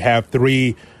Brady to have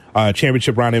 3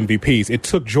 championship round MVPs. It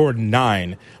took Jordan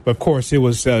 9, but of course it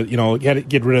was you had to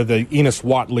get rid of the Enos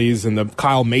Watleys and the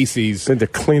Kyle Macy's. And to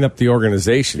clean up the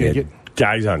organization,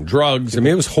 guys on drugs. I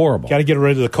mean, it was horrible. Got to get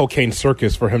rid of the cocaine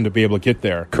circus for him to be able to get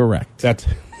there. Correct.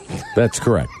 That's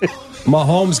correct.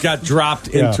 Mahomes got dropped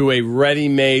into a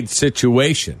ready-made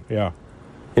situation. Yeah,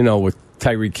 with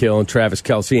Tyreek Hill and Travis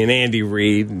Kelce and Andy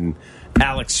Reid and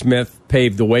Alex Smith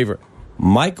paved the waiver.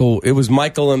 It was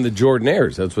Michael and the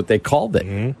Jordanaires. That's what they called it.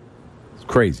 Mm-hmm. It's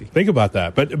crazy. Think about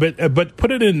that. But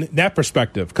put it in that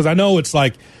perspective, because I know it's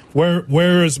like,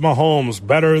 where is Mahomes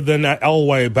better than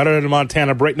Elway, better than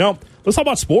Montana Brady? No, let's talk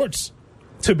about sports.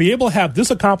 To be able to have this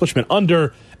accomplishment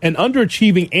under an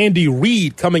underachieving Andy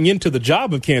Reid coming into the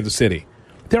job of Kansas City,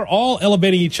 they're all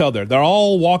elevating each other. They're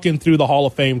all walking through the Hall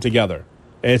of Fame together.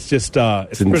 It's just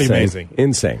it's pretty amazing.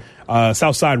 Insane.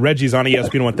 Southside Reggie's on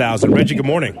ESPN 1000. Reggie, good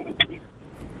morning.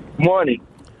 Morning.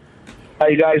 How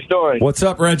you guys doing? What's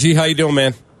up, Reggie? How you doing,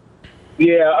 man?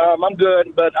 Yeah, I'm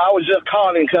good, but I was just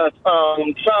calling because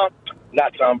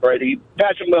Tom Brady,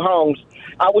 Patrick Mahomes,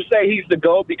 I would say he's the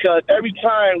GOAT because every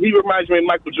time he reminds me of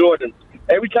Michael Jordan.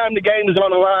 Every time the game is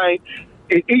on the line,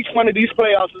 in each one of these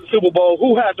playoffs of the Super Bowl,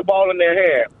 who has the ball in their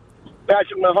hand?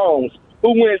 Patrick Mahomes.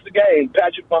 Who wins the game?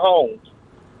 Patrick Mahomes.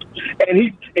 And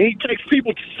he takes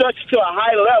people to a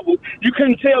high level. You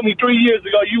couldn't tell me 3 years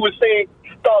ago you were saying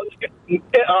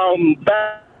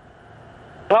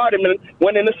Hardeman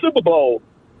winning the Super Bowl.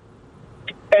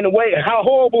 And the way how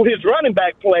horrible his running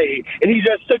back played. And he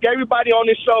just took everybody on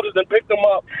his shoulders and picked them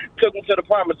up, took them to the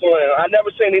promised land. I never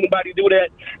seen anybody do that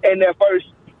in their first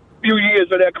few years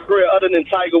of their career other than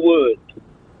Tiger Woods.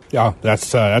 Yeah, that's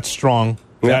strong.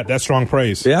 Yeah. That's strong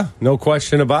praise. Yeah, no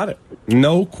question about it.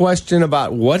 No question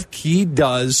about what he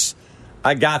does.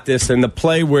 I got this. And the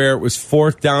play where it was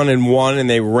 4th down and 1 and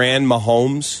they ran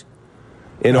Mahomes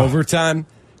in overtime,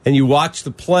 and you watch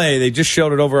the play, they just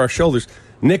showed it over our shoulders.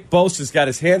 Nick Bosa's got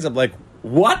his hands up like,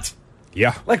 what?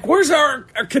 Yeah. Like, where's our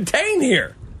contain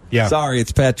here? Yeah. Sorry,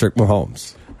 it's Patrick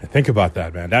Mahomes. Think about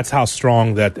that, man. That's how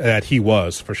strong that he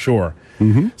was, for sure.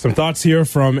 Mm-hmm. Some thoughts here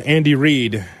from Andy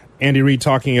Reid. Andy Reid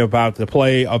talking about the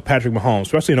play of Patrick Mahomes,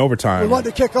 especially in overtime. We want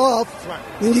to kick off,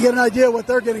 then you get an idea what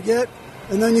they're going to get,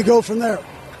 and then you go from there.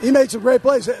 He made some great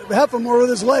plays. Half of them were with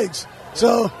his legs.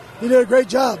 So he did a great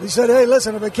job. He said, hey,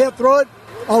 listen, if I can't throw it,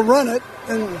 I'll run it.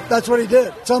 And that's what he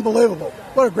did. It's unbelievable.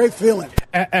 What a great feeling.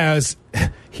 As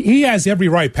he has every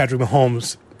right, Patrick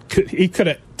Mahomes. He could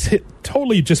have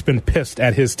totally just been pissed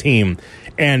at his team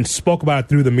and spoke about it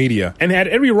through the media, and had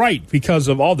every right because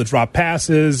of all the drop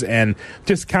passes and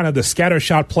just kind of the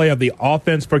scattershot play of the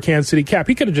offense for Kansas City Cap.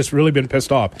 He could have just really been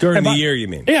pissed off. During the year, you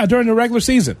mean? Yeah, during the regular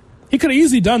season. He could have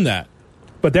easily done that.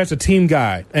 But that's a team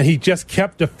guy, and he just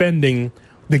kept defending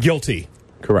the guilty.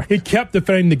 Correct. He kept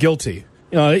defending the guilty.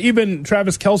 Even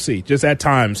Travis Kelce, just at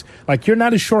times, like, you're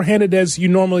not as shorthanded as you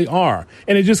normally are.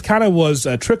 And it just kind of was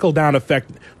a trickle-down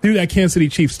effect through that Kansas City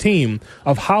Chiefs team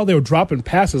of how they were dropping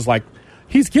passes. Like,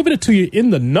 he's giving it to you in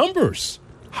the numbers.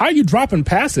 How are you dropping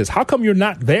passes? How come you're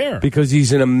not there? Because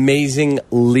he's an amazing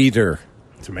leader.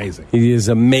 It's amazing. He is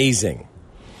amazing.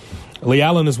 Lee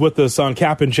Allen is with us on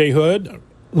Cap and J Hood.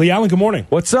 Lee Allen, good morning.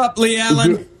 What's up, Lee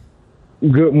Allen?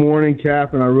 Good morning,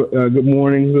 Cap, and good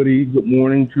morning, Hoodie. Good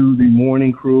morning to the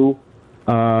morning crew.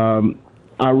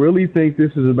 I really think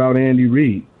this is about Andy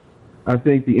Reid. I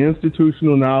think the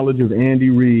institutional knowledge of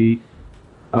Andy Reid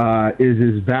is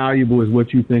as valuable as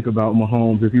what you think about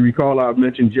Mahomes. If you recall, I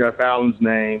mentioned Jeff Allen's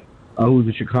name, who's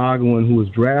a Chicagoan who was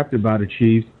drafted by the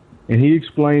Chiefs, and he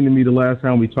explained to me the last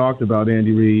time we talked about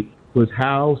Andy Reid was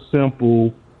how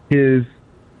simple his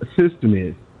system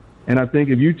is. And I think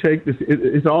if you take this,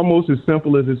 it's almost as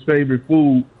simple as his favorite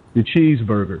food, the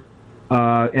cheeseburger.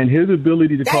 And his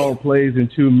ability to call plays in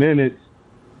 2 minutes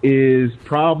is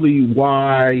probably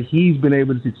why he's been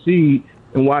able to succeed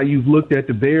and why you've looked at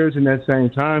the Bears in that same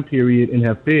time period and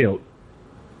have failed.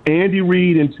 Andy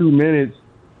Reid in 2 minutes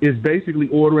is basically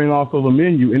ordering off of a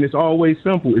menu, and it's always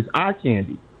simple. It's eye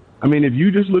candy. I mean, if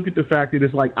you just look at the fact that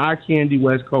it's like eye candy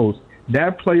West Coast,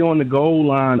 that play on the goal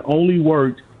line only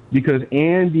worked because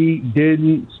Andy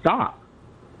didn't stop.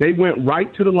 They went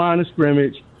right to the line of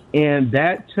scrimmage, and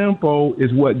that tempo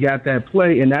is what got that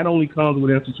play, and that only comes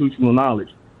with institutional knowledge.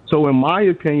 So in my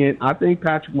opinion, I think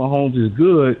Patrick Mahomes is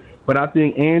good, but I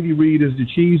think Andy Reid is the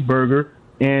cheeseburger,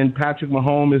 and Patrick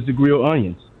Mahomes is the grilled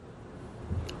onions.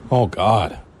 Oh,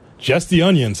 God. Just the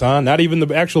onions, huh? Not even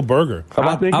the actual burger. How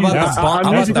about the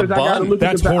bun?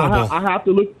 That's horrible. I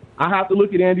have to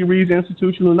look at Andy Reid's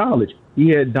institutional knowledge. He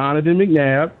had Donovan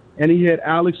McNabb and he had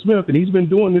Alex Smith, and he's been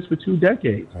doing this for 2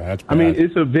 decades. That's bad. I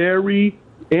mean,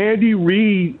 Andy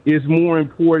Reid is more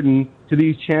important to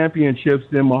these championships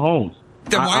than Mahomes.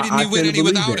 Then why didn't he win any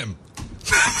without him?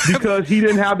 Because he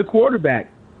didn't have the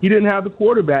quarterback.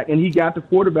 And he got the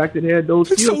quarterback that had those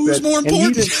skill sets. So who's more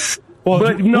important?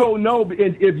 But no.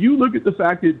 If you look at the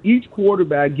fact that each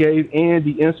quarterback gave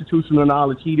Andy institutional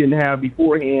knowledge he didn't have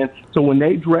beforehand, so when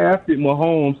they drafted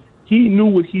Mahomes, he knew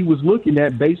what he was looking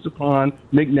at based upon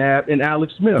McNabb and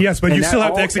Alex Smith. Yes, but you still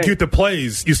have to execute the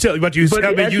plays. You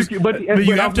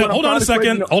have to hold on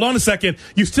a second.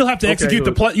 You still have to execute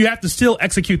the play. You have to still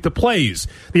execute the plays.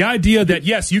 The idea that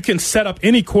yes, you can set up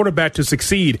any quarterback to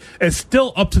succeed is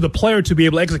still up to the player to be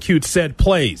able to execute said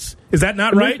plays. Is that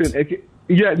not right?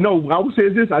 Yeah, no, I would say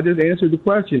this. I just answered the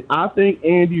question. I think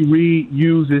Andy Reid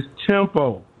uses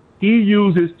tempo. He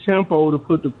uses tempo to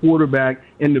put the quarterback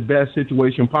in the best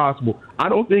situation possible. I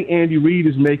don't think Andy Reid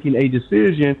is making a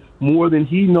decision more than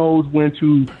he knows when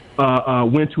to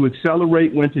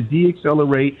accelerate, when to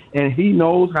deaccelerate, and he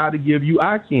knows how to give you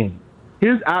eye candy.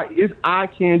 His eye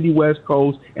candy West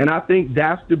Coast, and I think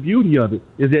that's the beauty of it,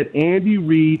 is that Andy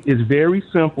Reid is very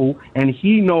simple, and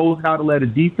he knows how to let a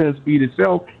defense beat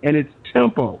itself, and it's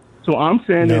tempo. So I'm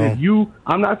saying that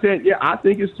I'm not saying, I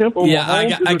think it's tempo. Yeah,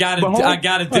 I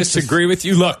got to disagree with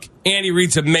you. Look, Andy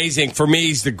Reid's amazing. For me,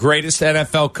 he's the greatest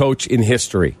NFL coach in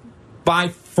history. By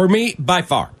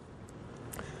far.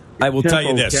 I will tell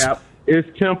you this. Cap. It's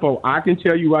tempo. I can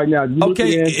tell you right now.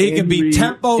 It could be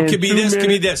tempo. It could be this. Could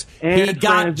be this. He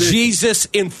got Jesus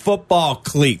in football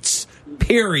cleats.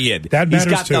 Period. That matters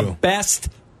He's got the best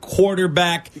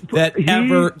quarterback that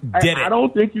ever did it. I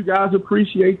don't think you guys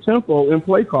appreciate tempo in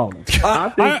play calling.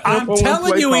 I'm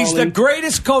telling you, he's the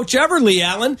greatest coach ever, Lee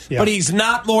Allen, but he's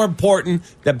not more important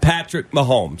than Patrick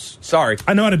Mahomes. Sorry.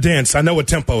 I know how to dance. I know what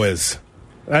tempo is.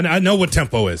 I know what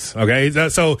tempo is, okay?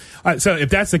 So if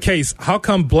that's the case, how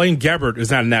come Blaine Gabbert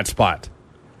is not in that spot?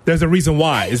 There's a reason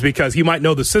why. It's because he might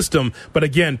know the system, but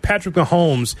again, Patrick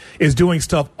Mahomes is doing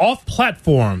stuff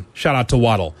off-platform. Shout out to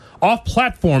Waddle.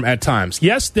 Off-platform at times.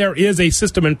 Yes, there is a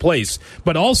system in place,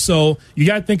 but also you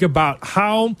got to think about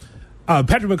how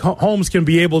Patrick Mahomes can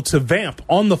be able to vamp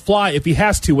on the fly if he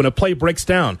has to when a play breaks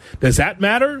down. Does that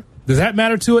matter? Does that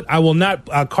matter to it? I will not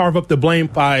carve up the blame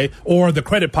pie or the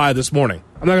credit pie this morning.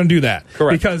 I'm not going to do that.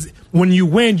 Correct. Because when you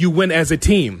win as a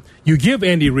team. You give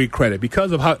Andy Reid credit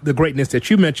because of the greatness that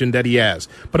you mentioned that he has.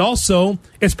 But also,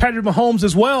 it's Patrick Mahomes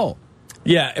as well.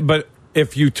 Yeah, but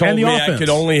if you told me I could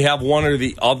only have one or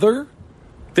the other,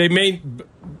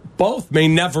 both may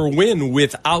never win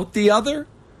without the other.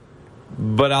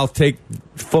 But I'll take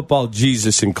football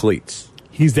Jesus in cleats.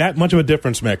 He's that much of a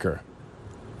difference maker.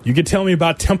 You can tell me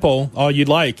about tempo all you'd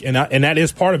like, and that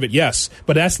is part of it, yes.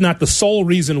 But that's not the sole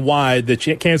reason why the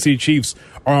Kansas City Chiefs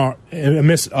are in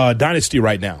a dynasty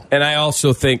right now. And I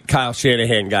also think Kyle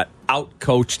Shanahan got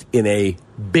out-coached in a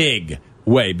big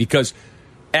way because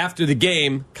after the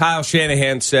game, Kyle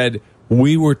Shanahan said,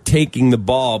 we were taking the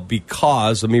ball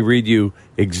because, let me read you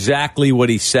exactly what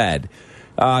he said.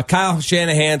 Kyle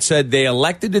Shanahan said they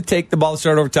elected to take the ball to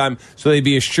start overtime so they'd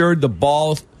be assured the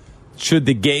ball, should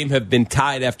the game have been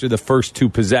tied after the first 2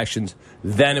 possessions,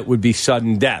 then it would be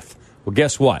sudden death. Well,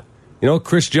 guess what? You know what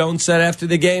Chris Jones said after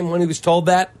the game when he was told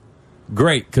that?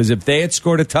 Great, because if they had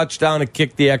scored a touchdown and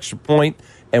kicked the extra point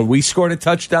and we scored a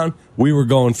touchdown, we were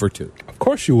going for 2. Of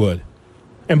course you would.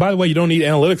 And by the way, you don't need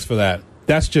analytics for that.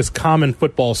 That's just common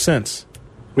football sense.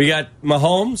 We got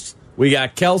Mahomes. We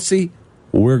got Kelsey.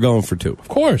 We're going for 2. Of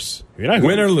course.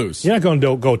 Win or lose. You're not going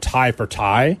to go tie for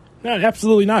tie. No,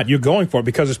 absolutely not. You're going for it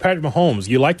because it's Patrick Mahomes.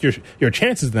 You like your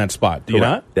chances in that spot, do you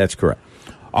not? That's correct.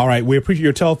 All right, we appreciate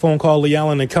your telephone call, Lee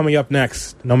Allen, and coming up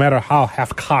next, no matter how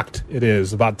half-cocked it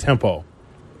is about tempo.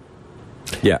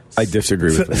 Yeah, I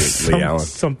disagree with Lee Allen.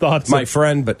 Some thoughts. My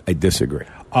friend, but I disagree.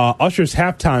 Usher's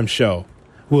halftime show.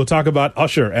 We'll talk about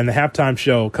Usher and the halftime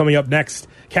show coming up next.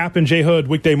 Cap and J Hood,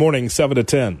 weekday morning, 7 to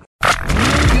 10.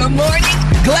 Good morning.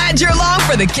 Glad you're along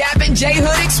for the Cap and J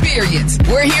Hood experience.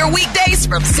 We're here weekdays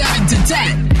from 7 to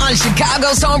 10 on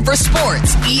Chicago's home for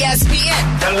sports,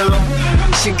 ESPN. Hello.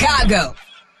 Chicago.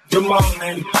 Good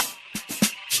morning.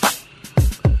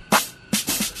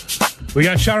 We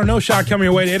got Shot or No Shot coming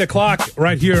your way at 8 o'clock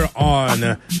right here on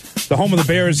the home of the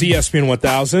Bears, ESPN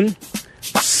 1000.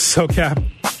 So, Cap,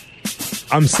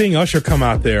 I'm seeing Usher come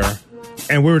out there,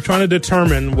 and we were trying to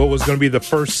determine what was going to be the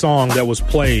first song that was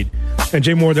played. And,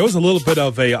 Jay Moore, there was a little bit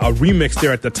of a remix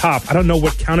there at the top. I don't know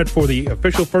what counted for the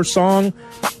official first song,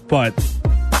 but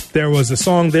there was a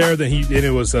song there that and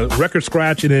it was a record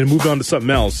scratch, and then it moved on to something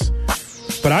else.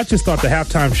 But I just thought the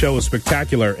halftime show was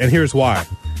spectacular, and here's why.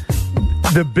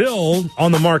 The bill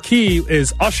on the marquee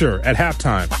is Usher at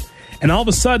halftime, and all of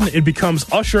a sudden it becomes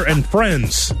Usher and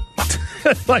Friends.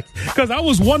 Because I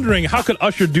was wondering, how could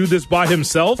Usher do this by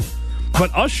himself? But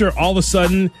Usher, all of a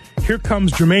sudden, here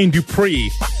comes Jermaine Dupri,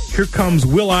 here comes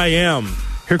will.i.am,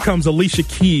 here comes Alicia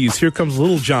Keys, here comes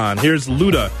Lil Jon, here's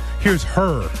Luda, here's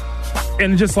her.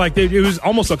 And just like it was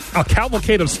almost a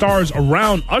cavalcade of stars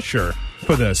around Usher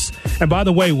for this. And by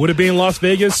the way, would it be in Las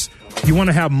Vegas? You want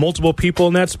to have multiple people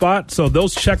in that spot? So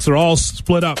those checks are all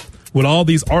split up with all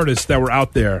these artists that were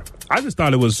out there. I just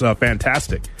thought it was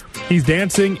fantastic. He's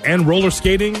dancing and roller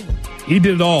skating. He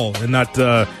did it all in that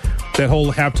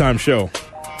whole halftime show.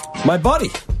 My buddy.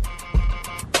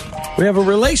 We have a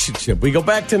relationship. We go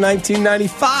back to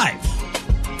 1995.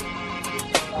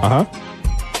 Uh-huh.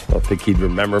 I don't think he'd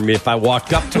remember me if I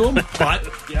walked up to him, but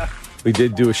we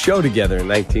did do a show together in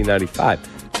 1995.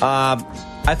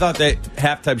 I thought that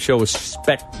halftime show was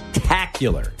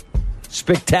spectacular.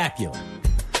 Spectacular.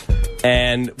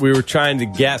 And we were trying to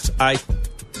guess. I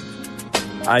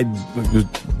was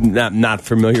not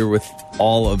familiar with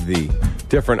all of the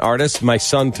different artists. My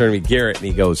son turned to me, Garrett, and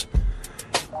he goes,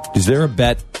 "Is there a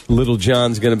bet Little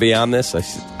John's going to be on this?" I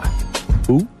said,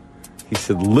 "Who?" He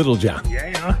said, "Little John."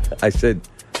 Yeah. I said,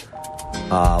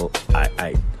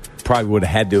 I probably would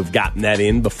have had to have gotten that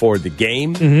in before the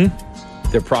game.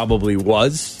 Mm-hmm. There probably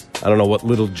was. I don't know what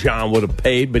Little John would have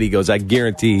paid, but he goes, "I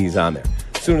guarantee he's on there."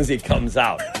 As soon as he comes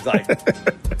out, he's like,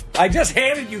 "I just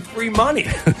handed you free money."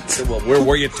 I said, "Well, where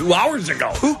were you 2 hours ago?"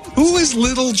 Who is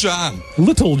Little John?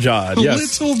 Little John,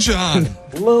 yes. Little John.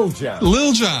 Lil John.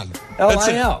 Lil John.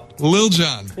 L-I-L. Lil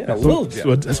John. Yeah, Lil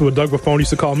John. That's what Doug Buffone used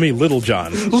to call me, Little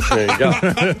John. There you go.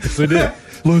 So he did.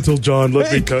 Little John,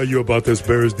 let me tell you about this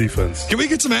Bears defense. Can we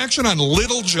get some action on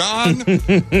Little John?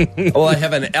 Well, I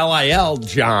have an L-I-L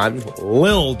John.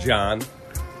 Lil John.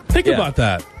 Think about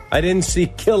that. I didn't see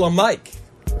Killer Mike.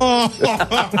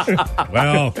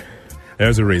 Well,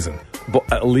 there's a reason.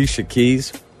 Alicia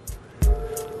Keys.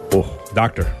 Oh,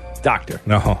 Doctor.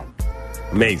 No.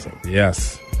 Amazing.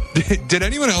 Yes. Did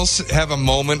anyone else have a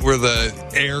moment where the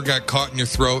air got caught in your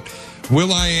throat?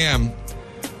 will.i.am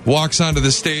walks onto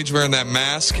the stage wearing that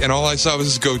mask, and all I saw was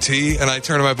his goatee, and I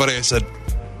turned to my buddy, I said,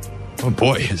 "Oh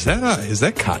boy, is that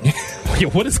Kanye?" Yeah,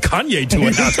 what is Kanye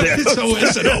doing out there? So I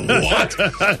said, "What?"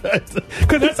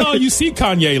 Because that's all you see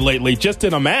Kanye lately, just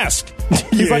in a mask.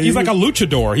 He's like a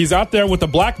luchador. He's out there with a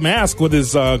black mask with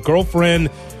his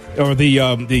girlfriend or the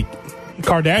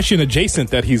Kardashian adjacent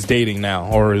that he's dating now,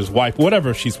 or his wife,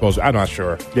 whatever she's supposed to. I'm not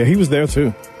sure. Yeah, he was there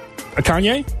too.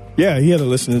 Kanye? Yeah, he had a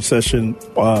listening session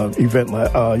event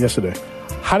yesterday.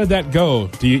 How did that go?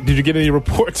 Did you get any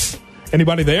reports?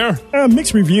 Anybody there?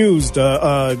 Mixed reviews.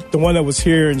 The one that was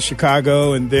here in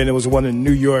Chicago, and then there was one in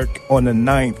New York on the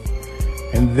 9th,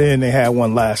 and then they had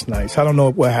one last night. So I don't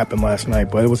know what happened last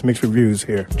night, but it was mixed reviews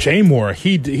here. Jay Moore,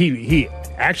 he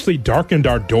actually darkened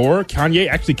our door. Kanye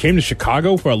actually came to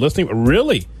Chicago for a listening.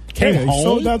 Really? Came home? He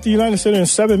sold out the United Center in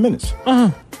 7 minutes.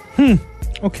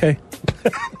 Okay.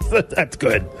 That's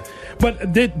good.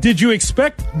 But did you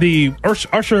expect the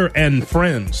Usher and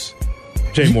Friends,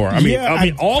 Jay Moore? I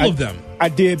mean, all of them. I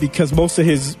did, because most of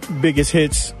his biggest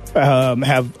hits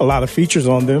have a lot of features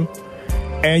on them.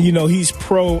 And, he's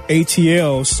pro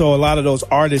ATL, so a lot of those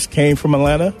artists came from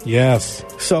Atlanta. Yes.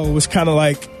 So it was kind of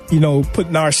like,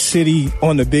 putting our city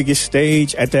on the biggest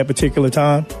stage at that particular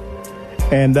time.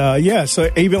 And, so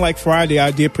even like Friday,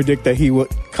 I did predict that he would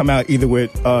come out either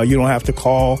with You Don't Have to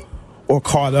Call or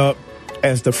Caught Up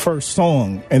as the first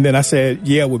song. And then I said,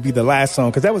 it would be the last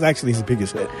song, because that was actually his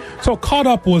biggest hit. So Caught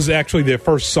Up was actually their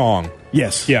first song.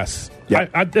 Yes. Yeah.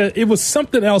 It was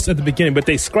something else at the beginning, but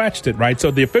they scratched it, right?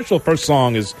 So the official first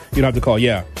song is You Don't Have to Call,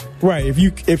 yeah. Right. If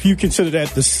you consider that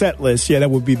the set list, that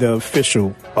would be the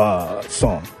official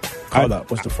song. Caught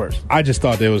Up was the first. I just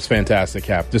thought it was fantastic,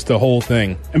 Cap. Just the whole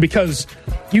thing. And because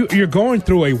you're going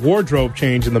through a wardrobe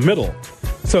change in the middle.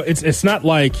 So it's not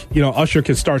like, Usher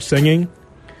can start singing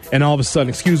and all of a sudden,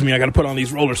 excuse me, I got to put on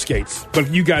these roller skates. But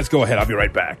you guys go ahead. I'll be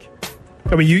right back.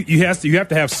 I mean, you have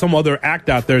to have some other act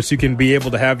out there so you can be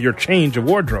able to have your change of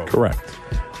wardrobe. Correct.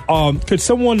 Could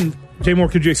someone, Jay Moore,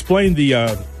 could you explain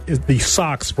the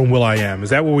socks from will.i.am?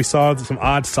 Is that what we saw? Some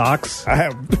odd socks? I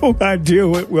have no idea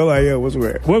what will.i.am was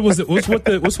wearing. What was it? What's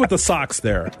with the socks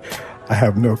there? I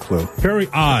have no clue. Very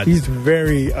odd. He's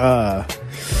very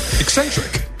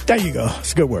eccentric. There you go.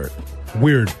 It's a good word.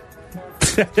 Weird.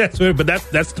 That's weird, but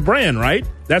that's the brand, right?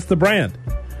 That's the brand.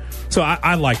 So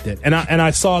I liked it, and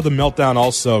I saw the meltdown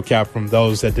also, Cap, from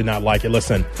those that did not like it.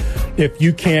 Listen, if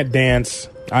you can't dance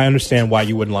I understand why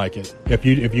you wouldn't like it. If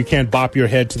you can't bop your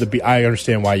head to the beat, I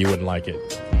understand why you wouldn't like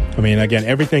it. I mean, again,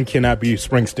 everything cannot be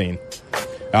Springsteen.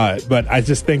 But I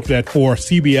just think that for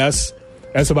CBS,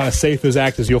 that's about as safe as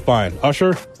act as you'll find.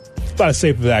 Usher, it's about as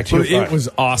safe as act you'll find. It was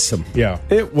awesome. Yeah.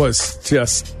 It was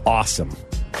just awesome.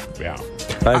 Yeah.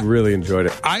 I really enjoyed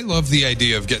it. I love the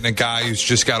idea of getting a guy who's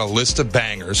just got a list of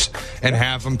bangers and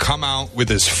have him come out with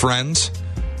his friends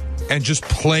and just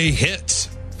play hits.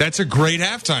 That's a great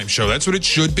halftime show. That's what it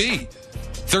should be.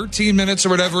 13 minutes or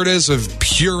whatever it is of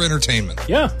pure entertainment.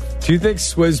 Yeah. Do you think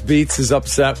Swizz Beatz is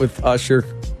upset with Usher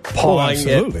pawing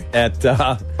absolutely. at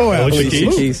Alicia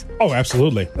Keys? Oh,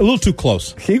 absolutely. A little too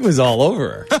close. He was all over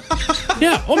her.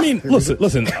 Yeah. I mean,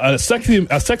 listen. A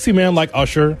sexy man like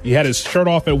Usher, he had his shirt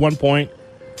off at one point,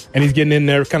 and he's getting in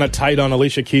there kind of tight on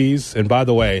Alicia Keys. And by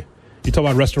the way, you talk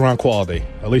about restaurant quality.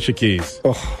 Alicia Keys.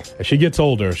 Oh. As she gets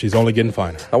older, she's only getting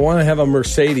finer. I want to have a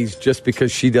Mercedes just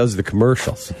because she does the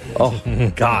commercials. Oh,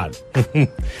 God.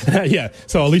 Yeah.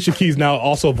 So Alicia Keys now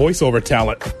also voiceover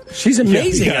talent. She's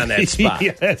amazing on that spot.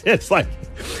 Yeah, it's like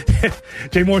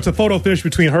Jay Moore, it's a photo finish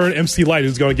between her and MC Light,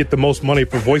 who's going to get the most money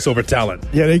for voiceover talent.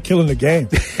 Yeah, they killing the game.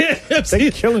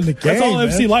 They killing the game. That's all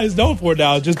MC Light is known for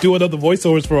now, just doing other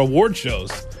voiceovers for award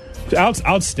shows.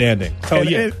 Outstanding.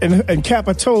 And Cap,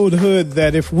 I told Hood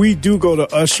that if we do go to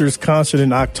Usher's concert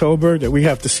in October, that we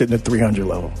have to sit in the 300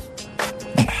 level.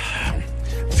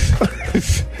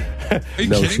 Are you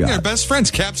kidding? They're best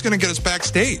friends. Cap's going to get us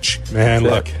backstage. Man,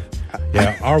 look.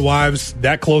 Yeah, our wives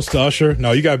that close to Usher.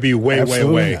 No, you got to be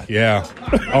way. Yeah.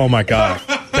 Oh my God,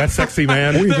 that sexy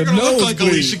man. They're going to look like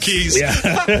Alicia Keys. Yeah,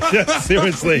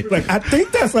 seriously. Like, I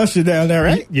think that's Usher down there,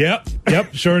 right? Yep,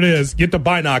 sure it is. Get the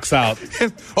binocs out.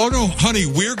 Oh no, honey,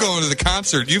 we're going to the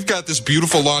concert. You've got this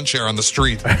beautiful lawn chair on the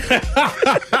street.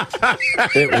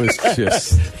 It was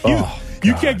just.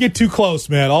 You can't get too close,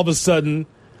 man. All of a sudden,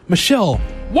 Michelle,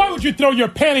 why would you throw your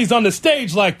panties on the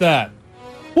stage like that?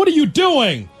 What are you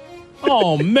doing?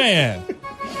 Oh, man.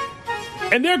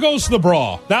 And there goes the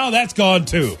bra. Now that's gone,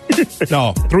 too.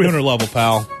 No, 300 level,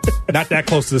 pal. Not that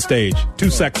close to the stage.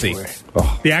 Too sexy.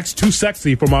 The act's too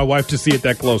sexy for my wife to see it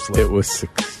that closely. It was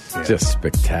just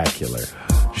spectacular.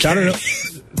 Shot her.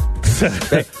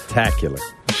 Spectacular.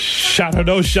 Shot or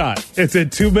no shot. It's in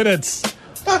 2 minutes.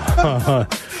 The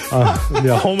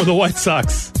home of the White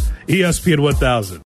Sox. ESPN 1000.